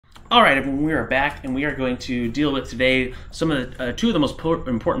All right, everyone, we are back, and we are going to deal with today some of the two of the most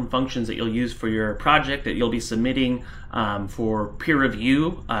important functions that you'll use for your project that you'll be submitting for peer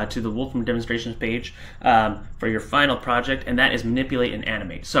review to the Wolfram demonstrations page for your final project, and that is manipulate and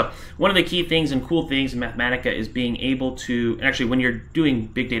animate. So one of the key things and cool things in Mathematica is being able to, actually when you're doing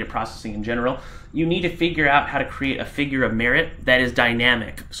big data processing in general, you need to figure out how to create a figure of merit that is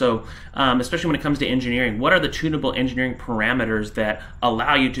dynamic. So especially when it comes to engineering, what are the tunable engineering parameters that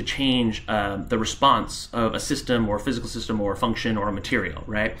allow you to change the response of a system or a physical system or a function or a material,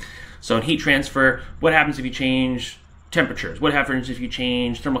 right? So in heat transfer, what happens if you change temperatures? What happens if you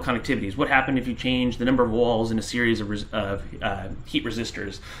change thermal conductivities? What happens if you change the number of walls in a series of heat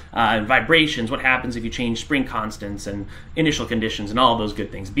resistors? Vibrations, what happens if you change spring constants and initial conditions and all those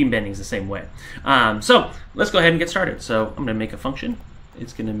good things? Beam bending is the same way. So let's go ahead and get started. So I'm going to make a function.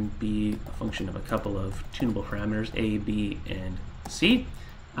 It's going to be a function of a couple of tunable parameters, A, B, and C,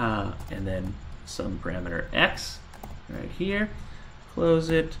 and then some parameter x right here. Close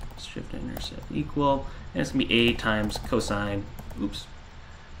it, shift intercept equal, and it's going to be a times cosine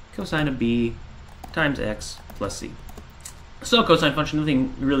of b times x plus c. So cosine function,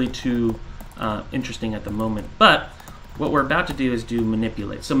 nothing really too interesting at the moment, but what we're about to do is do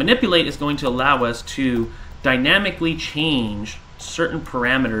manipulate. So manipulate is going to allow us to dynamically change certain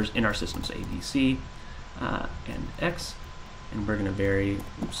parameters in our system, so a, b, c, and x, and we're going to vary,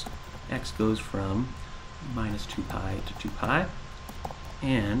 x goes from minus 2 pi to 2 pi,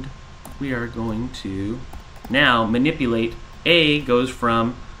 and we are going to now manipulate. A goes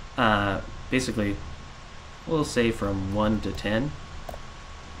from, basically, we'll say from 1 to 10.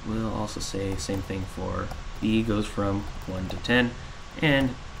 We'll also say same thing for B goes from 1 to 10,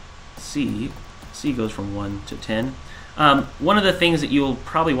 and C goes from 1 to 10. One of the things that you'll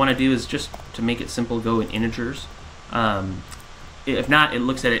probably want to do is just to make it simple, go in integers. If not, it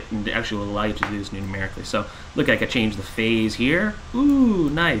looks at it and actually will allow you to do this numerically. So look, I could change the phase here. Ooh,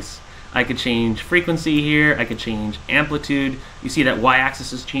 nice. I could change frequency here. I could change amplitude. You see that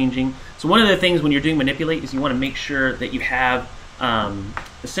y-axis is changing. So one of the things when you're doing manipulate is you want to make sure that you have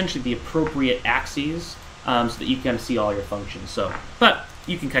essentially the appropriate axes so that you can see all your functions. So, but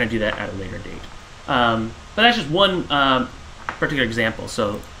you can kind of do that at a later date. But that's just one particular example.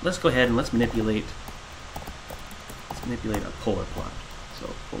 So let's go ahead and let's manipulate a polar plot. So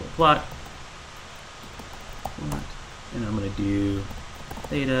polar plot, and I'm going to do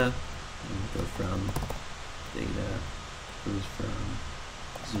theta, and go from theta goes from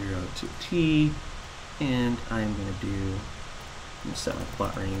 0 to t, and I'm going to set my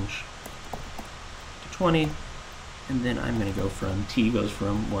plot range to 20, and then I'm going to go from t goes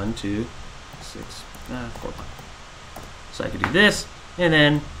from 1 to 4 pi. So I could do this, and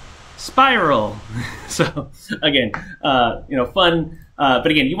then spiral. So again, fun. But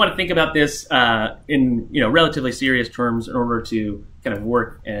again, you want to think about this in relatively serious terms in order to kind of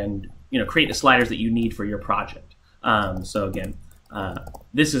work and create the sliders that you need for your project. So again,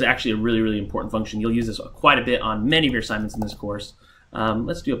 this is actually a really important function. You'll use this quite a bit on many of your assignments in this course.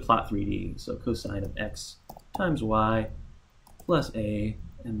 Let's do a plot 3D. So cosine of x times y plus a,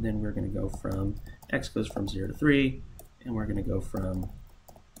 and then we're going to go from x goes from 0 to 3, and we're going to go from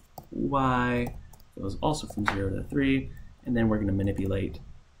y goes also from 0 to 3, and then we're going to manipulate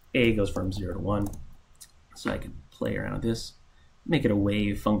a goes from 0 to 1. So I can play around with this, make it a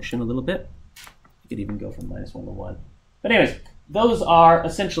wave function a little bit. You could even go from -1 to 1. But anyways, those are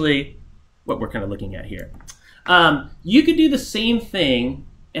essentially what we're kind of looking at here. You could do the same thing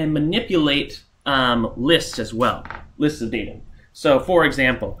and manipulate lists as well, lists of data. So for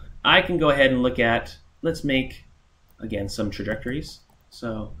example, I can go ahead and look at, let's make, again, some trajectories.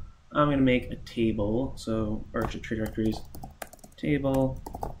 So I'm going to make a table, so arch of trajectories table.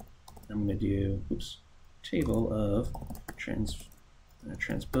 I'm going to do, table of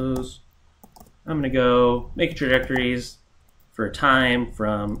transpose. I'm going to go make trajectories for a time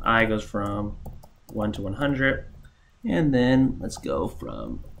from I goes from 1 to 100, and then let's go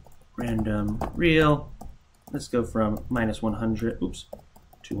from random real. Let's go from -100,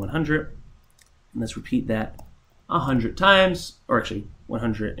 to 100, and let's repeat that 100 times, or actually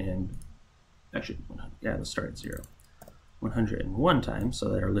 100 and, let's start at 0. 101 times, so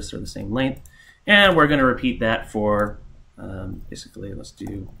that our lists are the same length. And we're going to repeat that for, basically, let's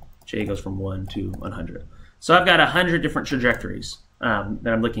do j goes from 1 to 100. So I've got 100 different trajectories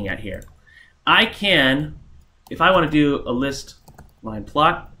that I'm looking at here. I can, if I want to do a list line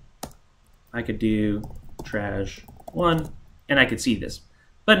plot, I could do traj 1, and I could see this.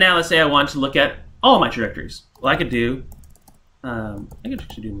 But now let's say I want to look at all my trajectories. Well, I could do, I could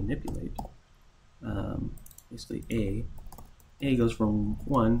actually do manipulate, basically A A goes from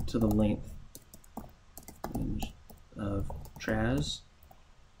 1 to the length of tras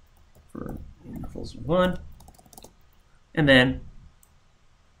for intervals of 1. And then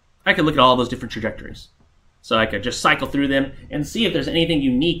I could look at all those different trajectories. So I could just cycle through them and see if there's anything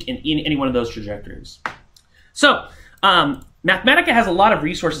unique in any one of those trajectories. So Mathematica has a lot of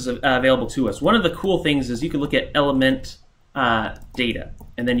resources available to us. One of the cool things is you could look at element data,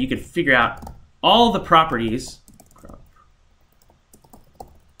 and then you could figure out all the properties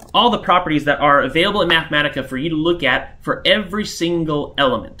that are available in Mathematica for you to look at for every single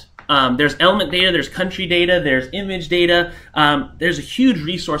element. There's element data, there's country data, there's image data. There's a huge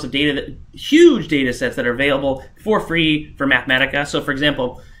resource of data, huge data sets that are available for free for Mathematica. So for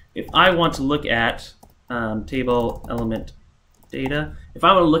example, if I want to look at table element data, if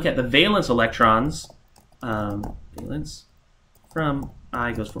I want to look at the valence electrons, valence from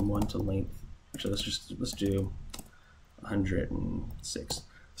I goes from 1 to length. Actually, let's do 106.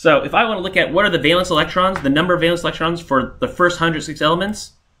 So if I want to look at what are the valence electrons, the number of valence electrons for the first 106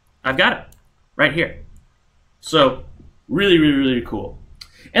 elements, I've got it right here. So really, really, really cool.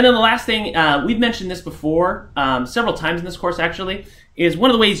 And then the last thing, we've mentioned this before several times in this course actually, is one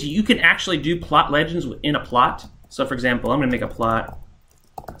of the ways you can actually do plot legends within a plot. So for example, I'm going to make a plot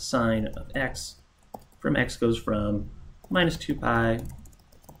sine of x from x goes from minus 2 pi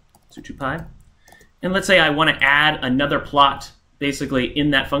to 2 pi. And let's say I want to add another plot basically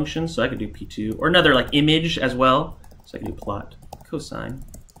in that function. So I could do P2 or another like image as well. So I can do plot cosine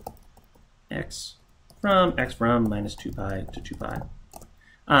x from minus 2 pi to 2 pi.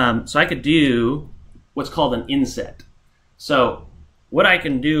 So I could do what's called an inset. So what I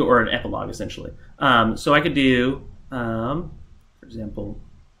can do, or an epilogue essentially. So I could do, for example,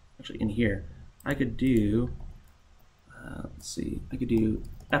 actually in here, I could do, let's see, I could do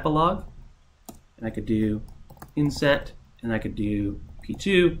epilogue, and I could do inset, and I could do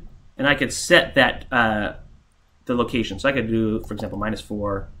P2, and I could set that, the location. So I could do, for example, minus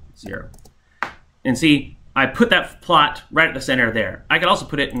 4, 0. And see, I put that plot right at the center there. I could also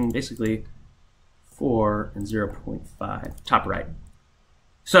put it in basically 4 and 0.5, top right.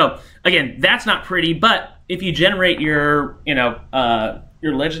 So again, that's not pretty, but if you generate your,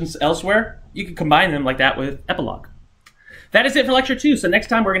 your legends elsewhere, you can combine them like that with epilogue. That is it for lecture 2. So next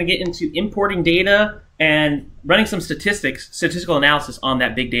time we're going to get into importing data and running some statistical analysis on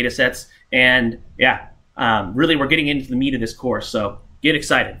that big data sets. And yeah, really we're getting into the meat of this course. So get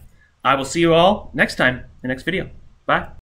excited. I will see you all next time in the next video. Bye.